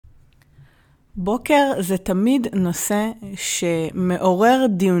בוקר זה תמיד נושא שמעורר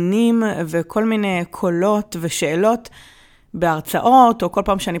דיונים וכל מיני קולות ושאלות בהרצאות או כל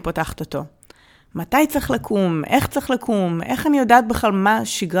פעם שאני פותחת אותו. מתי צריך לקום? איך צריך לקום? איך אני יודעת בכלל מה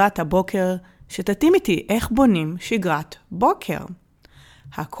שגרת הבוקר שתתאים איתי? איך בונים שגרת בוקר?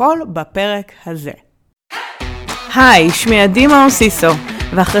 הכל בפרק הזה. היי, שמי עדי מאוסיסו,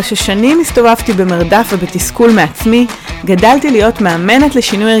 ואחרי ששנים הסתובבתי במרדף ובתסכול מעצמי, גדלתי להיות מאמנת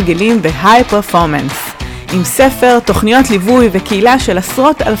לשינוי הרגלים והיי פרפורמנס. עם ספר, תוכניות ליווי וקהילה של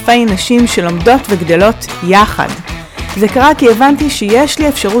עשרות אלפי נשים שלומדות וגדלות יחד. זה קרה כי הבנתי שיש לי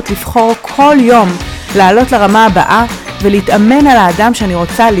אפשרות לבחור כל יום לעלות לרמה הבאה ולהתאמן על האדם שאני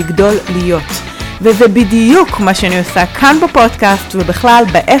רוצה לגדול להיות. וזה בדיוק מה שאני עושה כאן בפודקאסט ובכלל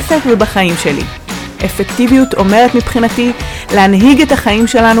בעסק ובחיים שלי. אפקטיביות אומרת מבחינתי להנהיג את החיים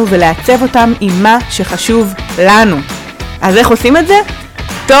שלנו ולעצב אותם עם מה שחשוב לנו. אז איך עושים את זה?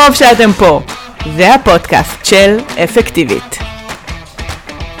 טוב שאתם פה. זה הפודקאסט של אפקטיבית.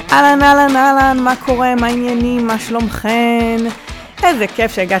 אהלן, מה קורה? מה העניינים? מה שלומכן? איזה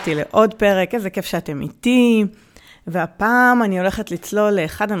כיף שהגעתי לעוד פרק, איזה כיף שאתם איתי. והפעם אני הולכת לצלול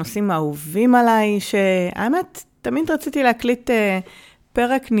לאחד הנושאים האהובים עליי, שהאמת תמיד רציתי להקליט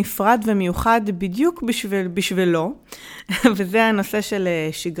פרק נפרד ומיוחד בדיוק בשבילו, וזה הנושא של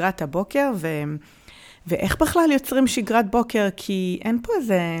שגרת הבוקר, ואיך בכלל יוצרים שגרת בוקר, כי אין פה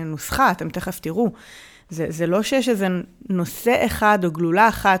איזה נוסחה, אתם תכף תראו. זה לא שיש איזה נושא אחד או גלולה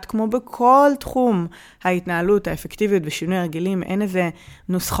אחת, כמו בכל תחום ההתנהלות, האפקטיביות ושינוי הרגלים, אין איזה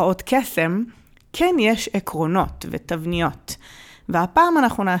נוסחאות קסם, כן יש עקרונות ותבניות. והפעם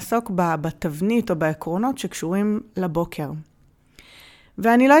אנחנו נעסוק בתבנית או בעקרונות שקשורים לבוקר.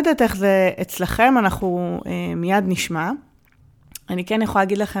 ואני לא יודעת איך זה אצלכם, אנחנו מיד נשמע. אני כן יכולה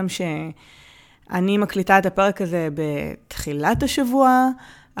להגיד לכם שאני מקליטה את הפרק הזה בתחילת השבוע,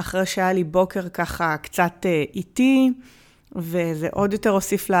 אחרי שהיה לי בוקר ככה קצת איטי, וזה עוד יותר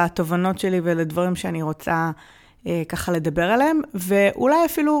הוסיף לתובנות שלי ולדברים שאני רוצה ככה לדבר עליהם, ואולי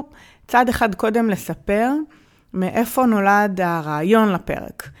אפילו צעד אחד קודם לספר מאיפה נולד הרעיון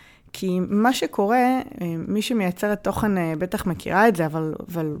לפרק. כי מה שקורה, מי שמייצרת תוכן בטח מכירה את זה,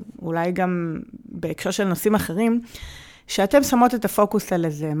 אבל אולי גם בהקשר של נושאים אחרים, שאתם שמות את הפוקוס על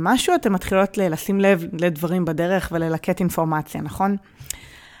איזה משהו, אתם מתחילות לשים לב לדברים בדרך וללקט אינפורמציה, נכון?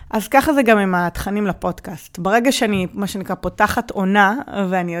 אז ככה זה גם עם התכנים לפודקאסט. ברגע שאני, מה שנקרא, פותחת עונה,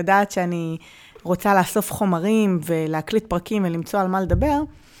 ואני יודעת שאני רוצה לאסוף חומרים ולהקליט פרקים ולמצוא על מה לדבר,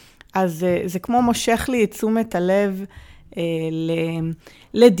 אז זה כמו מושך לי את תשומת הלב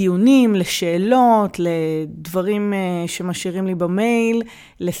לדיונים, לשאלות, לדברים שמשאירים לי במייל,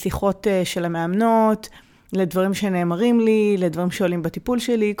 לשיחות של המאמנות, לדברים שנאמרים לי, לדברים שעולים בטיפול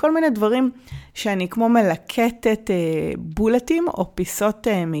שלי, כל מיני דברים שאני כמו מלקטת בולטים או פיסות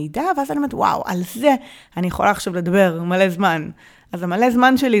מידע, ואז אני אומרת, וואו, על זה אני יכולה עכשיו לדבר מלא זמן. אז המלא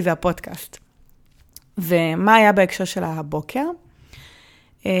זמן שלי זה הפודקאסט. ומה היה בהקשר של הבוקר?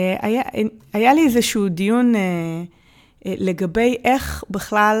 היה לי איזשהו דיון לגבי איך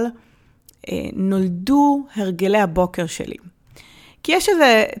בכלל נולדו הרגלי הבוקר שלי. כי יש איזו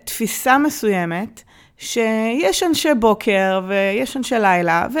תפיסה מסוימת שיש אנשי בוקר ויש אנשי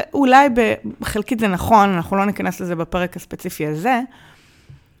לילה, ואולי בחלקית זה נכון, אנחנו לא ניכנס לזה בפרק הספציפי הזה,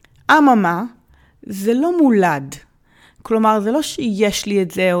 אממה, זה לא מולד. כלומר, זה לא שיש לי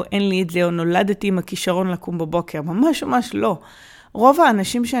את זה או אין לי את זה, או נולדתי עם הכישרון לקום בבוקר, ממש לא. רוב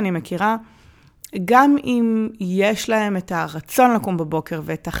האנשים שאני מכירה, גם אם יש להם את הרצון לקום בבוקר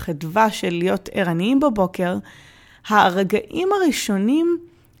ואת החדווה של להיות ערניים בבוקר, הרגעים הראשונים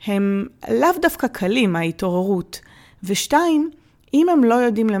הם לאו דווקא קלים, ההתעוררות. ושתיים, אם הם לא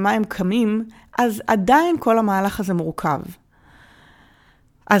יודעים למה הם קמים, אז עדיין כל המהלך הזה מורכב.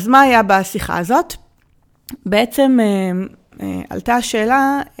 אז מה היה בשיחה הזאת? בעצם עלתה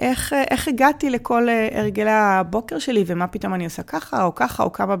השאלה איך הגעתי לכל הרגלי הבוקר שלי, ומה פתאום אני עושה ככה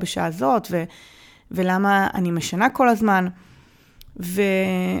או כמה בשעה הזאת, ולמה אני משנה כל הזמן.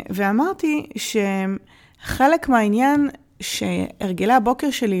 ואמרתי שחלק מהעניין שהרגלי הבוקר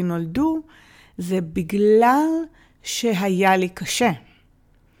שלי נולדו, זה בגלל שהיה לי קשה.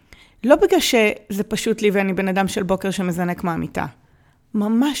 לא בגלל שזה פשוט לי ואני בן אדם של בוקר שמזנק מהמיטה.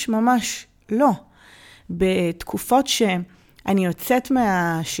 ממש לא. בתקופות שאני יוצאת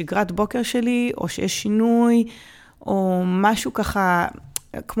מהשגרת בוקר שלי, או שיש שינוי, או משהו ככה,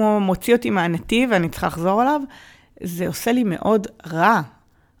 כמו מוציא אותי מהנתיב ואני צריכה לחזור עליו, זה עושה לי מאוד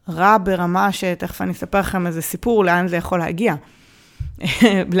רע ברמה שתכף אני אספר לכם איזה סיפור לאן זה יכול להגיע.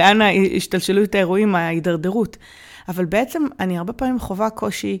 לאן השתלשלו את האירועים, ההידרדרות. אבל בעצם אני הרבה פעמים חובה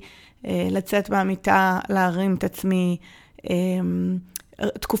קושי לצאת מהמיטה, להרים את עצמי,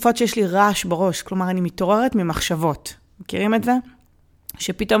 תקופות שיש לי רעש בראש, כלומר אני מתעוררת ממחשבות. מכירים את זה?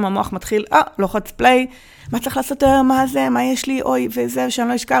 שפתאום המוח מתחיל, לוחץ פליי, מה צריך לעשות היום, מה זה, מה יש לי, אוי, וזה, שאני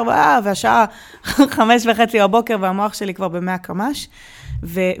לא אשכר, והשעה 5:30 בבוקר, והמוח שלי כבר ב100 קמ"ש,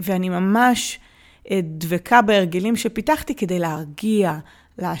 ואני ממש דבקה בהרגלים שפיתחתי כדי להרגיע,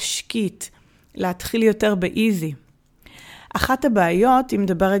 להשקיט, להתחיל יותר באיזי. אחת הבעיות, אם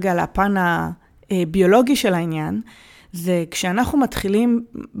נדבר רגע על הפן הביולוגי של העניין, זה כשאנחנו מתחילים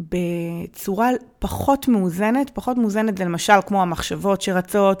בצורה פחות מאוזנת זה למשל כמו המחשבות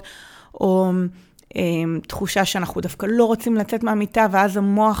שרצות, או תחושה שאנחנו דווקא לא רוצים לצאת מהמיטה, ואז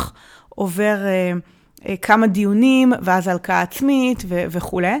המוח עובר כמה דיונים, ואז הלקאה עצמית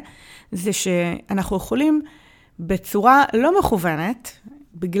וכו'. זה שאנחנו יכולים בצורה לא מכוונת,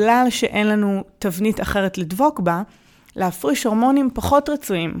 בגלל שאין לנו תבנית אחרת לדבוק בה, להפריש הורמונים פחות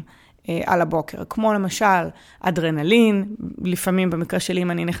רצויים על הבוקר, כמו למשל אדרנלין, לפעמים במקרה שלי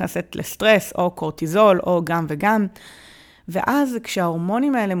אם אני נכנסת לסטרס, או קורטיזול, או גם וגם, ואז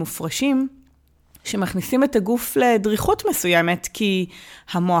כשההורמונים האלה מופרשים, שמכניסים את הגוף לדריכות מסוימת, כי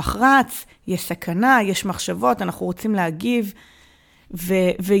המוח רץ, יש סכנה, יש מחשבות, אנחנו רוצים להגיב,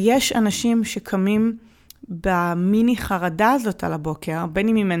 ויש אנשים שקמים במיני חרדה הזאת על הבוקר, בין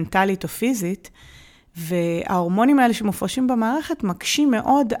אם היא מנטלית או פיזית, וההורמונים האלה שמופרשים במערכת מקשים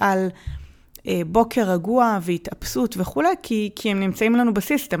מאוד על בוקר רגוע והתאפסות וכו', כי הם נמצאים לנו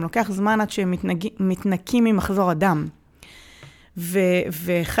בסיסטם, לוקח זמן עד שהם מתנקים ממחזור הדם.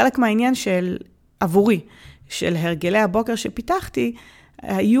 וחלק מהעניין עבורי, של הרגלי הבוקר שפיתחתי,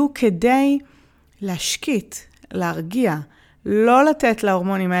 היו כדי להשקיט, להרגיע, לא לתת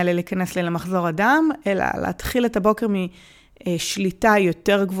להורמונים האלה להיכנס לי למחזור הדם, אלא להתחיל את הבוקר משליטה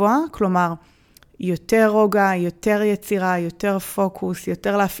יותר גבוהה, כלומר, יותר רוגע, יותר יצירה, יותר פוקוס,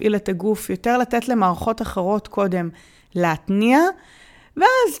 יותר להפעיל את הגוף, יותר לתת למערכות אחרות קודם להתניע,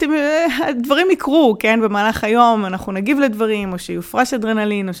 ואז דברים יקרו, כן? במהלך היום אנחנו נגיב לדברים, או שיופרש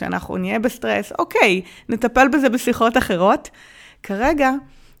אדרנלין, או שאנחנו נהיה בסטרס. אוקיי, נטפל בזה בשיחות אחרות. כרגע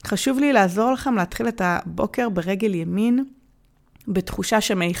חשוב לי לעזור לכם להתחיל את הבוקר ברגל ימין, בתחושה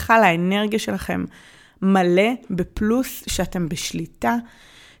שמייחל האנרגיה שלכם מלא, בפלוס שאתם בשליטה,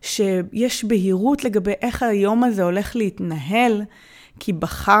 שיש בהירות לגבי איך היום הזה הולך להתנהל, כי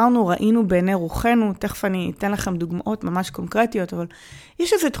בחרנו, ראינו בעיני רוחנו, תכף אני אתן לכם דוגמאות ממש קונקרטיות, אבל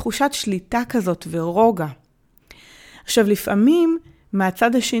יש איזו תחושת שליטה כזאת ורוגע. עכשיו, לפעמים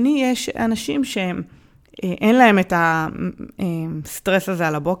מהצד השני יש אנשים שאין להם את הסטרס הזה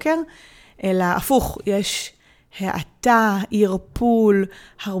על הבוקר, אלא הפוך, יש העתה, ערפול,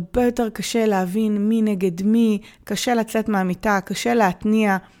 הרבה יותר קשה להבין מי נגד מי, קשה לצאת מהמיטה, קשה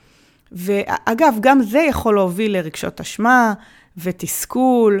להתניע, ואגב, גם זה יכול להוביל לרגשות אשמה,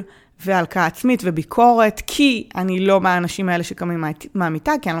 ותסכול, והלקאה עצמית וביקורת, כי אני לא מהאנשים האלה שקמים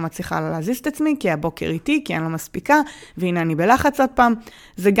מהמיטה, כי אני לא מצליחה להזיז את עצמי, כי הבוקר איתי, כי אני לא מספיקה, והנה אני בלחץ עוד פעם,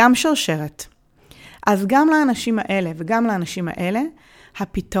 זה גם שרשרת. אז גם לאנשים האלה וגם לאנשים האלה,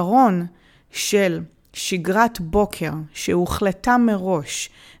 הפתרון של שגרת בוקר שהוחלטה מראש,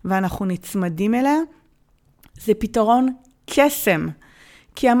 ואנחנו נצמדים אליה, זה פתרון קסם.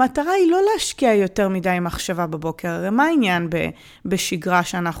 כי המטרה היא לא להשקיע יותר מדי מחשבה בבוקר. הרי מה העניין בשגרה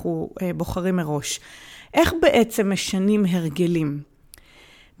שאנחנו בוחרים מראש? איך בעצם משנים הרגלים?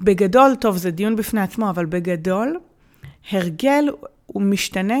 בגדול, טוב, זה דיון בפני עצמו, אבל בגדול, הרגל הוא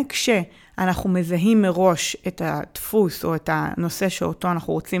משתנה כשאנחנו מזהים מראש את הדפוס או את הנושא שאותו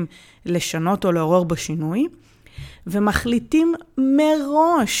אנחנו רוצים לשנות או לעורר בשינוי, ומחליטים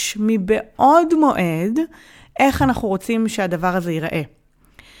מראש מבעוד מועד איך אנחנו רוצים שהדבר הזה ייראה.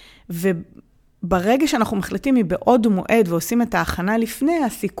 וברגע שאנחנו מחליטים מבעוד מועד ועושים את ההכנה לפני,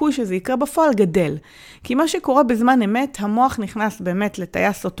 הסיכוי שזה יקרה בפועל גדל. כי מה שקורה בזמן אמת, המוח נכנס באמת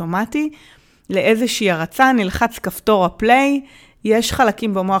לטייס אוטומטי, לאיזושהי הרצה, נלחץ כפתור הפליי, יש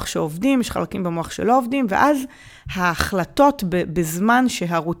חלקים במוח שעובדים, יש חלקים במוח שלא עובדים, ואז ההחלטות בזמן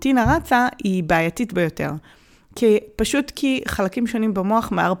שהרוטינה רצה היא בעייתית ביותר. פשוט כי חלקים שונים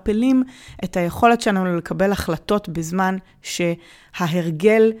במוח מערפלים את היכולת שלנו לקבל החלטות בזמן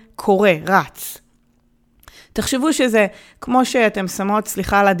שההרגל קורה, רץ. תחשבו שזה כמו שאתם שמות,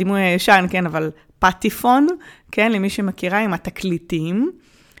 סליחה על הדימוי הישן, כן, אבל פטיפון, כן, למי שמכירה עם התקליטים,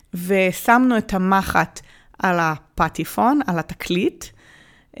 ושמנו את המחט על הפטיפון, על התקליט,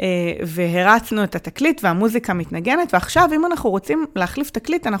 והרצנו את התקליט והמוזיקה מתנגנת, ועכשיו אם אנחנו רוצים להחליף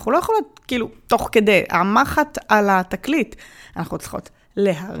תקליט, אנחנו לא יכולות כאילו תוך כדי המחט על התקליט, אנחנו צריכות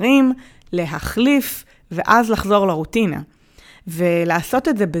להרים, להחליף, ואז לחזור לרוטינה. ולעשות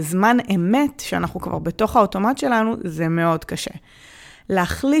את זה בזמן אמת, שאנחנו כבר בתוך האוטומט שלנו, זה מאוד קשה.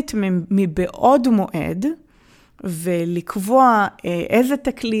 להחליט מבעוד מועד, ולקבוע איזה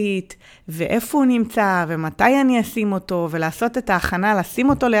תקליט, ואיפה הוא נמצא, ומתי אני אשים אותו, ולעשות את ההכנה, לשים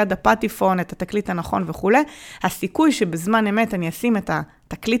אותו ליד הפטיפון, את התקליט הנכון וכו', הסיכוי שבזמן אמת אני אשים את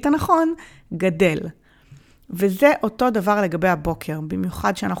התקליט הנכון, גדל. וזה אותו דבר לגבי הבוקר,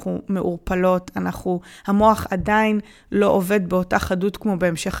 במיוחד שאנחנו מעורפלות, המוח עדיין לא עובד באותה חדות כמו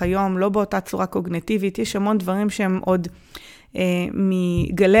בהמשך היום, לא באותה צורה קוגניטיבית, יש המון דברים שהם עוד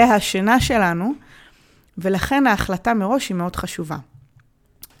מגלי השינה שלנו, ולכן ההחלטה מראש היא מאוד חשובה.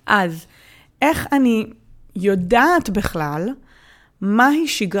 אז איך אני יודעת בכלל מהי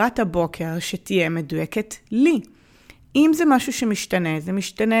שגרת הבוקר שתהיה מדויקת לי? אם זה משהו שמשתנה, זה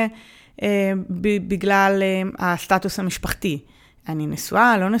משתנה בגלל הסטטוס המשפחתי. אני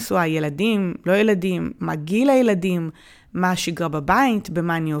נשואה, לא נשואה, ילדים, לא ילדים, מה גיל הילדים, מה השגרה בבית,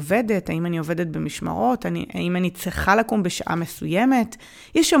 במה אני עובדת, האם אני עובדת במשמרות, האם אני צריכה לקום בשעה מסוימת.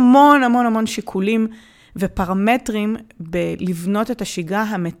 יש המון המון המון שיקולים ופרמטרים בלבנות את השגרה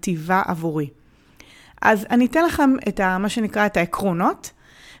המטיבה עבורי. אז אני אתן לכם מה שנקרא את העקרונות,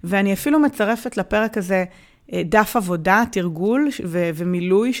 ואני אפילו מצרפת לפרק הזה דף עבודה, תרגול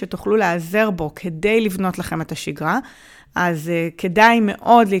ומילוי שתוכלו לעזר בו כדי לבנות לכם את השגרה. אז כדאי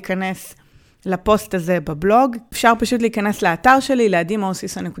מאוד להיכנס לפוסט הזה בבלוג. אפשר פשוט להיכנס לאתר שלי,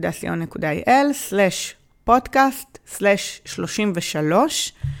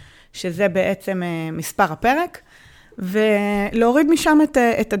 ladim.co.il/podcast/33, שזה בעצם מספר הפרק, ולהוריד משם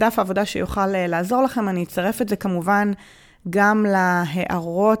את הדף העבודה שיוכל לעזור לכם. אני אצרף את זה כמובן גם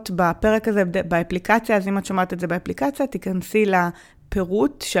להערות בפרק הזה, באפליקציה, אז אם את שומעת את זה באפליקציה, תיכנסי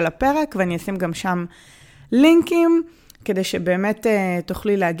לפירוט של הפרק, ואני אשים גם שם לינקים, כדי שבאמת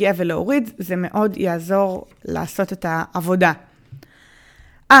תוכלי להגיע ולהוריד, זה מאוד יעזור לעשות את העבודה.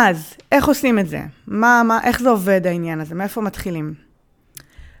 אז, איך עושים את זה? איך זה עובד העניין הזה? מאיפה מתחילים?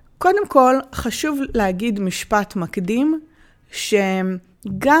 קודם כל, חשוב להגיד משפט מקדים,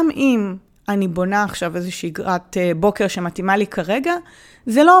 שגם אם אני בונה עכשיו איזו שגרת בוקר שמתאימה לי כרגע,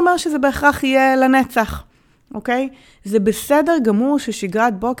 זה לא אומר שזה בהכרח יהיה לנצח, אוקיי? זה בסדר גמור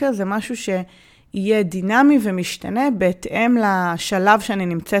ששגרת בוקר זה משהו שיהיה דינמי ומשתנה בהתאם לשלב שאני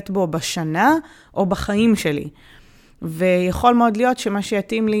נמצאת בו בשנה או בחיים שלי. ויכול מאוד להיות שמה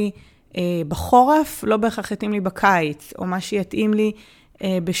שיתאים לי בחורף לא בהכרח יתאים לי בקיץ, או מה שיתאים לי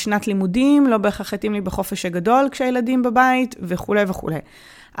בשנת לימודים לא בהכרח יתאים לי בחופש הגדול כשהילדים בבית וכו' וכו'.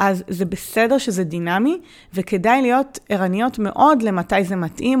 אז זה בסדר שזה דינמי, וכדאי להיות ערניות מאוד למתי זה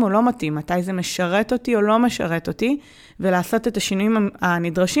מתאים או לא מתאים, מתי זה משרת אותי או לא משרת אותי, ולעשות את השינויים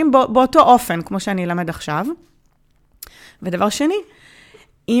הנדרשים באותו אופן, כמו שאני אלמד עכשיו. ודבר שני,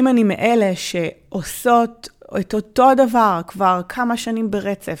 אם אני מאלה שעושות את אותו דבר כבר כמה שנים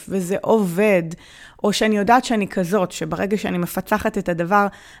ברצף, וזה עובד, או שאני יודעת שאני כזאת, שברגע שאני מפצחת את הדבר,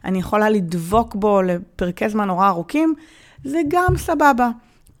 אני יכולה לדבוק בו לפרקי זמן נורא ארוכים, זה גם סבבה.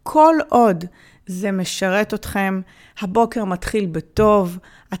 כל עוד זה משרת אתכם, הבוקר מתחיל בטוב,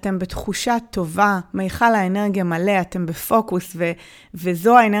 אתם בתחושה טובה, מיכל האנרגיה מלא, אתם בפוקוס,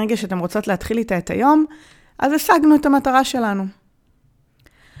 וזו האנרגיה שאתם רוצות להתחיל איתה את היום, אז השגנו את המטרה שלנו.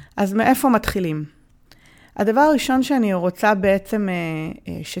 אז מאיפה מתחילים? הדבר הראשון שאני רוצה בעצם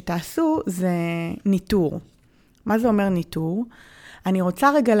שתעשו זה ניטור. מה זה אומר ניטור? אני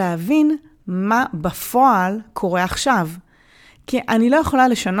רוצה רגע להבין מה בפועל קורה עכשיו. כי אני לא יכולה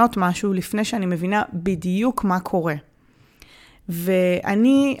לשנות משהו לפני שאני מבינה בדיוק מה קורה.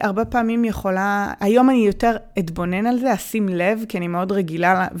 ואני הרבה פעמים יכולה, היום אני יותר אתבונן על זה, אשים לב, כי אני מאוד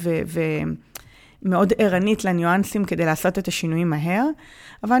רגילה ומאוד ערנית לניואנסים כדי לעשות את השינויים מהר.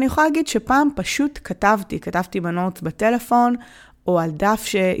 אבל אני יכולה להגיד שפעם פשוט כתבתי בנוטס בטלפון, או על דף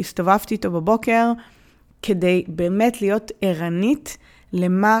שהסתובבתי איתו בבוקר, כדי באמת להיות ערנית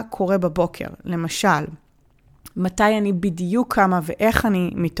למה קורה בבוקר. למשל, מתי אני בדיוק קמה ואיך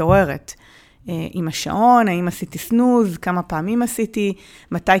אני מתעוררת. עם השעון, האם עשיתי סנוז, כמה פעמים עשיתי,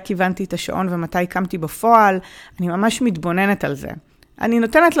 מתי כיוונתי את השעון ומתי קמתי בפועל. אני ממש מתבוננת על זה. אני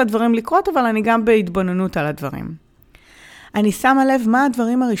נותנת לדברים לקרות, אבל אני גם בהתבוננות על הדברים. אני שמה לב מה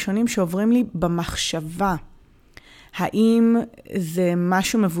הדברים הראשונים שעוברים לי במחשבה. האם זה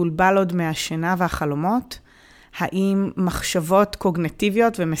משהו מבולבל עוד מהשינה והחלומות? האם מחשבות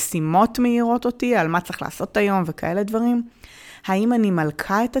קוגניטיביות ומשימות מהירות אותי על מה צריך לעשות היום וכאלה דברים? האם אני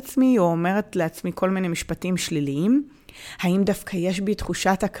מלכה את עצמי או אומרת לעצמי כל מיני משפטים שליליים? האם דווקא יש בי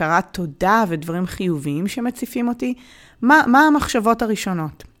תחושת הכרת תודה ודברים חיוביים שמציפים אותי? מה המחשבות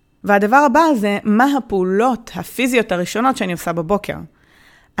הראשונות? והדבר הבא זה מה הפעולות הפיזיות הראשונות שאני עושה בבוקר.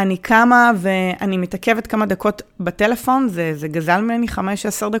 אני קמה ואני מתעכבת כמה דקות בטלפון, זה גזל ממני 5-10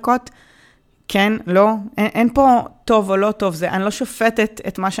 דקות. כן, לא, אין פה טוב או לא טוב, אני לא שופטת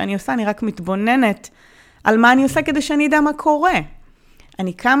את מה שאני עושה, אני רק מתבוננת על מה אני עושה כדי שאני אדע מה קורה.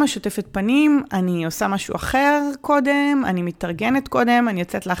 אני קמה, שוטפת פנים, אני עושה משהו אחר קודם, אני מתארגנת קודם, אני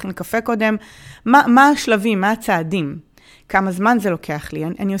יוצאת להכין קפה קודם. מה השלבים, מה הצעדים? כמה זמן זה לוקח לי?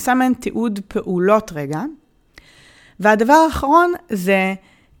 אני עושה מהן תיעוד פעולות רגע. והדבר האחרון זה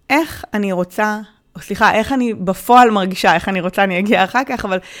איך אני רוצה, איך אני בפועל מרגישה, איך אני רוצה, אני אגיע אחר כך,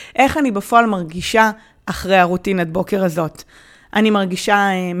 אבל איך אני בפועל מרגישה אחרי הרוטינת בוקר הזאת. אני מרגישה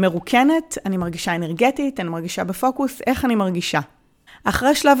מרוקנת, אני מרגישה אנרגטית, אני מרגישה בפוקוס, איך אני מרגישה.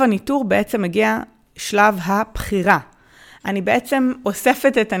 אחרי שלב הניטור בעצם מגיע שלב הבחירה. אני בעצם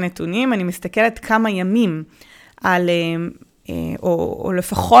אוספת את הנתונים, אני מסתכלת כמה ימים על, או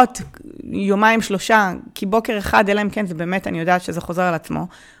לפחות יומיים שלושה, כי בוקר אחד, אלא אם כן זה באמת, אני יודעת שזה חוזר על עצמו,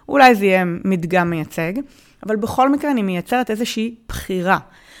 אולי זה יהיה מדגם מייצג, אבל בכל מקרה אני מייצרת איזושהי בחירה.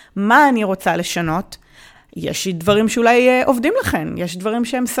 מה אני רוצה לשנות? יש דברים שאולי עובדים לכן, יש דברים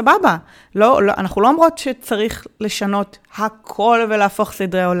שהם סבבה. אנחנו לא אומרות שצריך לשנות הכל ולהפוך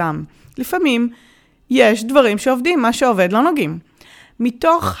סדרי עולם. לפעמים יש דברים שעובדים, מה שעובד לא נוגעים.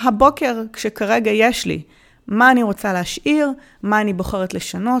 מתוך הבוקר כשכרגע יש לי, מה אני רוצה להשאיר, מה אני בוחרת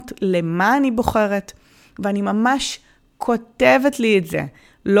לשנות, למה אני בוחרת, ואני ממש כותבת לי את זה.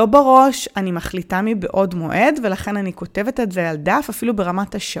 לא בראש, אני מחליטה מבעוד מועד, ולכן אני כותבת את זה על דף, אפילו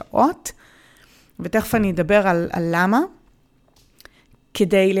ברמת השעות, ותכף אני אדבר על למה,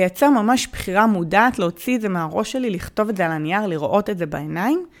 כדי לייצר ממש בחירה מודעת, להוציא את זה מהראש שלי, לכתוב את זה על הנייר, לראות את זה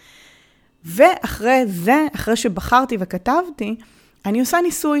בעיניים, ואחרי זה, אחרי שבחרתי וכתבתי, אני עושה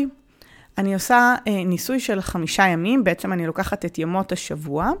ניסוי. אני עושה ניסוי של 5 ימים, בעצם אני לוקחת את ימות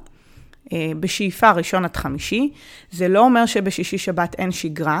השבוע, בשאיפה ראשון עד חמישי. זה לא אומר שבשישי שבת אין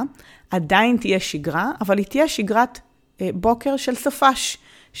שגרה, עדיין תהיה שגרה, אבל היא תהיה שגרת בוקר של סופש,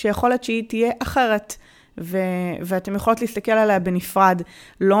 שיכול להיות שהיא תהיה אחרת, ואתם יכולות להסתכל עליה בנפרד,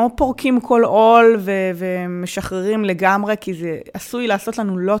 לא פורקים כל עול ומשחררים לגמרי, כי זה עשוי לעשות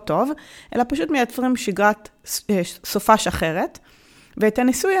לנו לא טוב, אלא פשוט מייצרים שגרת סופש אחרת, ואת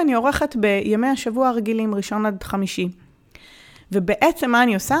הניסוי אני עורכת בימי השבוע הרגילים, ראשון עד חמישי. ובעצם מה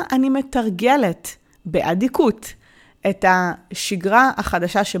אני עושה? אני מתרגלת באדיקות את השגרה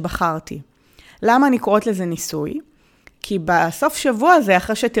החדשה שבחרתי. למה אני קוראת לזה ניסוי? כי בסוף שבוע הזה,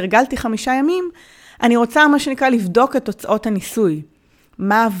 אחרי שתרגלתי 5 ימים, אני רוצה מה שנקרא לבדוק את תוצאות הניסוי.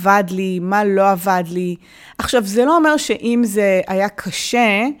 מה עבד לי, מה לא עבד לי. עכשיו, זה לא אומר שאם זה היה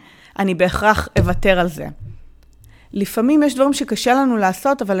קשה, אני בהכרח אוותר על זה. לפעמים יש דברים שקשה לנו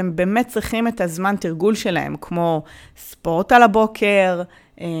לעשות, אבל הם באמת צריכים את הזמן תרגול שלהם, כמו ספורט על הבוקר,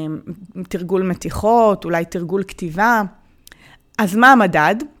 תרגול מתיחות, אולי תרגול כתיבה. אז מה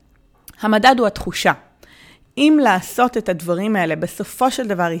המדד? המדד הוא התחושה. אם לעשות את הדברים האלה, בסופו של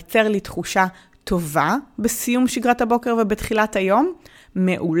דבר ייצר לי תחושה טובה בסיום שגרת הבוקר ובתחילת היום,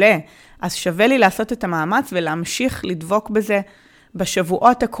 מעולה. אז שווה לי לעשות את המאמץ ולהמשיך לדבוק בזה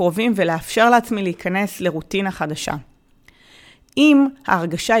בשבועות הקרובים ולאפשר לעצמי להיכנס לרוטינה חדשה. אם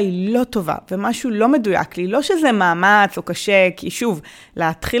ההרגשה היא לא טובה ומשהו לא מדויק לי, לא שזה מאמץ או קשה, כי שוב,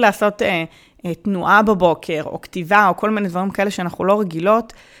 להתחיל לעשות תנועה בבוקר או כתיבה או כל מיני דברים כאלה שאנחנו לא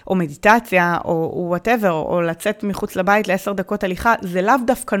רגילות, או מדיטציה או whatever, או לצאת מחוץ לבית ל10 דקות הליכה, זה לאו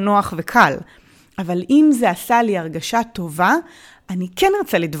דווקא נוח וקל. אבל אם זה עשה לי הרגשה טובה, אני כן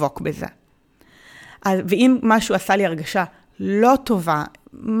ארצה לדבוק בזה. ואם משהו עשה לי הרגשה לא טובה,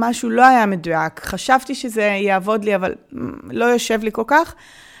 משהו לא היה מדויק, חשבתי שזה יעבוד לי, אבל לא יושב לי כל כך,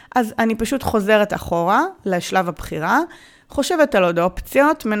 אז אני פשוט חוזרת אחורה לשלב הבחירה, חושבת על עוד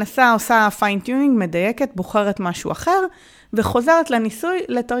אופציות, מנסה, עושה פיין-טיונינג, מדייקת, בוחרת משהו אחר, וחוזרת לניסוי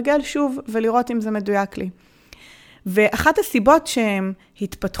לתרגל שוב ולראות אם זה מדויק לי. ואחת הסיבות שהם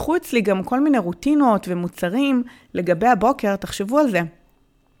התפתחו אצלי גם כל מיני רוטינות ומוצרים לגבי הבוקר, תחשבו על זה.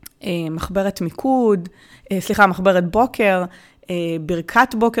 מחברת מיקוד, מחברת בוקר,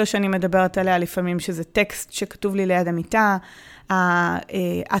 ברכת בוקר שאני מדברת עליה לפעמים, שזה טקסט שכתוב לי ליד המיטה,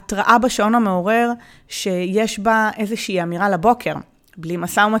 ההתראה בשעון המעורר שיש בה איזושהי אמירה לבוקר, בלי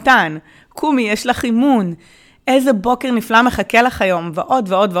משא ומתן, קומי, יש לך אימון, איזה בוקר נפלא מחכה לך היום,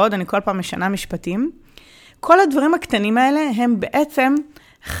 ועוד ועוד ועוד, אני כל פעם משנה משפטים. כל הדברים הקטנים האלה הם בעצם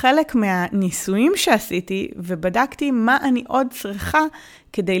חלק מהניסויים שעשיתי, ובדקתי מה אני עוד צריכה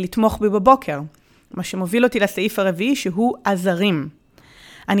כדי לתמוך בי בבוקר. מה שמוביל אותי לסעיף הרביעי, שהוא עזרים.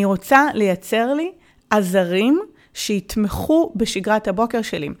 אני רוצה לייצר לי עזרים שיתמכו בשגרת הבוקר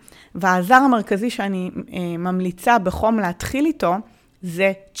שלי. והעזר המרכזי שאני ממליצה בחום להתחיל איתו,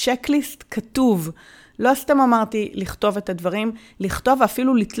 זה צ'קליסט כתוב, לא סתם אמרתי לכתוב את הדברים, לכתוב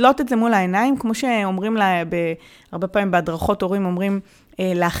ואפילו לתלות את זה מול העיניים, כמו שאומרים הרבה פעמים בהדרכות הורים אומרים,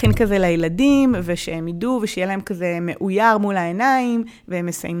 להכין כזה לילדים, ושהם ידעו, ושיהיה להם כזה מאויר מול העיניים, והם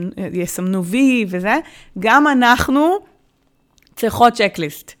יסמנו וי וזה. גם אנחנו צריכות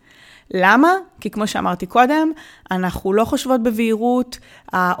צ'קליסט. למה? כי כמו שאמרתי קודם, אנחנו לא חושבות בבהירות,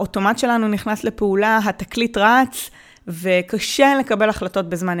 האוטומט שלנו נכנס לפעולה, התקליט רץ, וקשה לקבל החלטות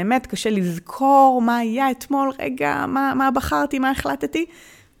בזמן אמת, קשה לזכור מה היה אתמול, רגע, מה בחרתי, מה החלטתי.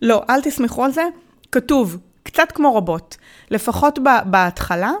 לא, אל תסמכו על זה. כתוב, קצת כמו רובוט, לפחות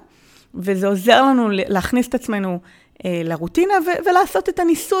בהתחלה, וזה עוזר לנו להכניס את עצמנו לרוטינה ולעשות את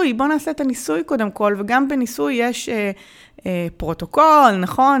הניסוי. בואו נעשה את הניסוי קודם כל, וגם בניסוי יש פרוטוקול,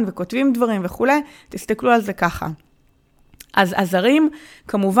 נכון, וכותבים דברים וכו'. תסתכלו על זה ככה. אז עזרים,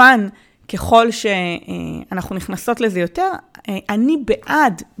 כמובן, ככל שאנחנו נכנסות לזה יותר, אני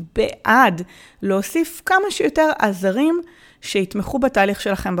בעד להוסיף כמה שיותר עזרים שיתמכו בתהליך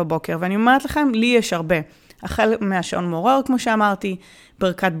שלכם בבוקר. ואני אומרת לכם, לי יש הרבה. החל מהשעון מעורר, כמו שאמרתי,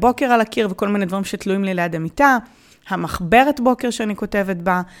 ברכת בוקר על הקיר וכל מיני דברים שתלויים לי ליד המיטה, המחברת בוקר שאני כותבת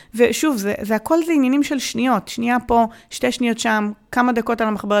בה, ושוב, זה הכל זה עניינים של שניות, שנייה פה, 2 שניות שם, כמה דקות על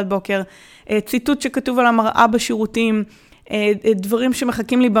המחברת בוקר, ציטוט שכתוב על המראה בשירותים, דברים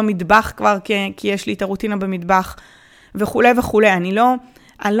שמחכים לי במטבח כבר, כי יש לי את הרוטינה במטבח, וכו' וכו'.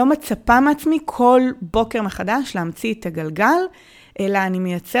 אני לא מצפה מעצמי כל בוקר מחדש להמציא את הגלגל, אלא אני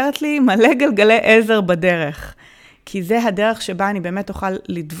מייצרת לי מלא גלגלי עזר בדרך. כי זה הדרך שבה אני באמת אוכל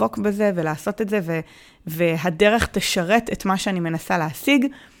לדבוק בזה ולעשות את זה, והדרך תשרת את מה שאני מנסה להשיג,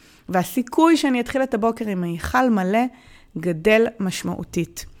 והסיכוי שאני אתחיל את הבוקר עם היכל מלא גדל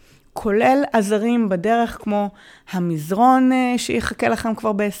משמעותית. כולל עזרים בדרך כמו המזרון שיחכה לכם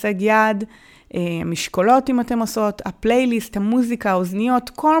כבר בהישג יד, משקולות אם אתם עושות, הפלייליסט, המוזיקה, האוזניות,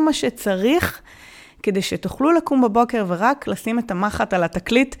 כל מה שצריך כדי שתוכלו לקום בבוקר ורק לשים את המחט על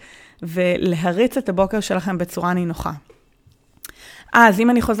התקליט ולהריץ את הבוקר שלכם בצורה נינוחה. אז אם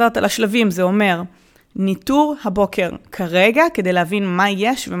אני חוזרת על השלבים, זה אומר ניטור הבוקר כרגע כדי להבין מה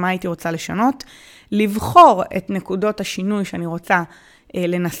יש ומה הייתי רוצה לשנות, לבחור את נקודות השינוי שאני רוצה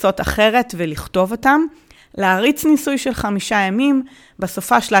לנסות אחרת ולכתוב אותם, להריץ ניסוי של 5 ימים,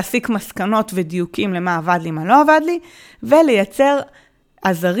 בסופש להסיק מסקנות ודיוקים למה עבד לי, מה לא עבד לי, ולייצר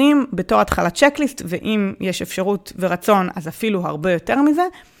עזרים בתור התחלת צ'קליסט, ואם יש אפשרות ורצון, אז אפילו הרבה יותר מזה,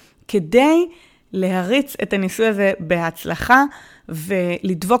 כדי להריץ את הניסוי הזה בהצלחה,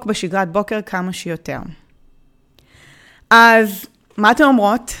 ולדבוק בשגרת בוקר כמה שיותר. אז מה אתן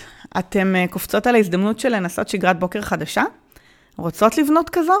אומרות? אתן קופצות על ההזדמנות של לנסות שגרת בוקר חדשה? רוצות לבנות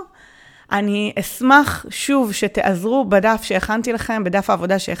כזו? אני אשמח שוב שתעזרו בדף שהכנתי לכם, בדף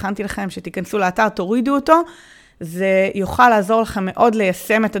העבודה שהכנתי לכם, שתיכנסו לאתר, תורידו אותו. זה יוכל לעזור לכם מאוד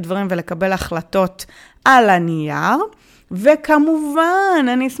ליישם את הדברים ולקבל החלטות על הנייר. וכמובן,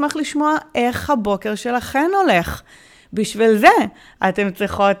 אני אשמח לשמוע איך הבוקר שלכן הולך. בשביל זה, אתם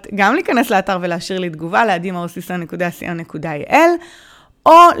צריכות גם להיכנס לאתר ולהשאיר לי תגובה, ל-adimaosisa.co.il,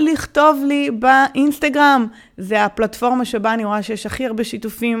 או לכתוב לי באינסטגרם. זה הפלטפורמה שבה אני רואה שיש הכי הרבה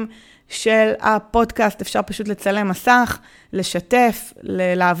שיתופים של הפודקאסט. אפשר פשוט לצלם מסך, לשתף,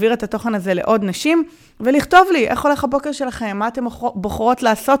 להעביר את התוכן הזה לעוד נשים, ולכתוב לי איך הולך הבוקר שלכם, מה אתם בוחרות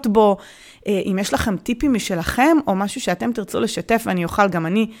לעשות בו, אם יש לכם טיפים משלכם, או משהו שאתם תרצו לשתף, ואני אוכל גם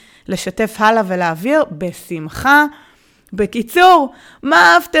אני לשתף הלאה ולהעביר, בשמחה. בקיצור,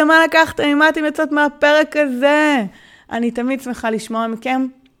 מה אהבתם, מה לקחתם, מה אתם יוצאות מהפרק הזה? אני תמיד שמחה לשמוע מכם.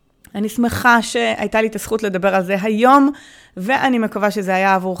 אני שמחה שהייתה לי את הזכות לדבר על זה היום, ואני מקווה שזה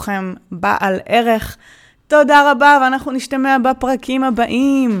היה עבורכם בעל ערך. תודה רבה, ואנחנו נשתמע בפרקים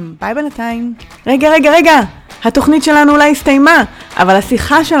הבאים. ביי בינתיים. רגע, התוכנית שלנו אולי הסתיימה, אבל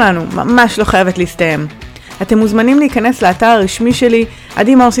השיחה שלנו ממש לא חייבת להסתיים. אתם מוזמנים להיכנס לאתר הרשמי שלי,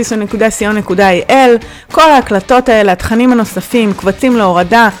 adimaosisa.co.il. כל ההקלטות האלה, התכנים הנוספים, קבצים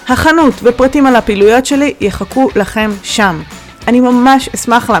להורדה, החנות ופרטים על הפעילויות שלי יחכו לכם שם. אני ממש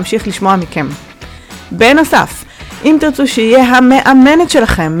אשמח להמשיך לשמוע מכם. בנוסף, אם תרצו שיהיה המאמנת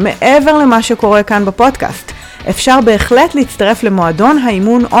שלכם מעבר למה שקורה כאן בפודקאסט, אפשר בהחלט להצטרף למועדון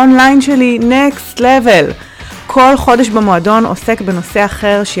האימון אונליין שלי Next Level. כל חודש במועדון עוסק בנושא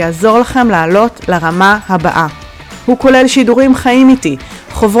אחר שיעזור לכם לעלות לרמה הבאה. הוא כולל שידורים חיים איתי,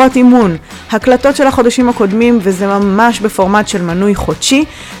 חוברות אימון, הקלטות של החודשים הקודמים, וזה ממש בפורמט של מנוי חודשי,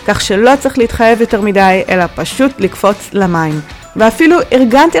 כך שלא צריך להתחייב יותר מדי, אלא פשוט לקפוץ למים. ואפילו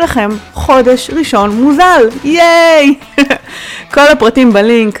ארגנתי לכם חודש ראשון מוזל. ייי! כל הפרטים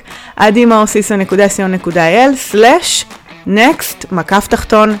בלינק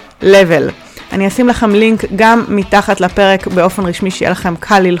adimaosisa.co.il/next_level. אני אשים לכם לינק גם מתחת לפרק באופן רשמי שיהיה לכם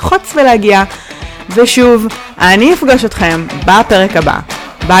קל ללחוץ ולהגיע. ושוב, אני אפגוש אתכם בפרק הבא.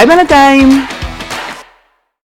 ביי בינתיים!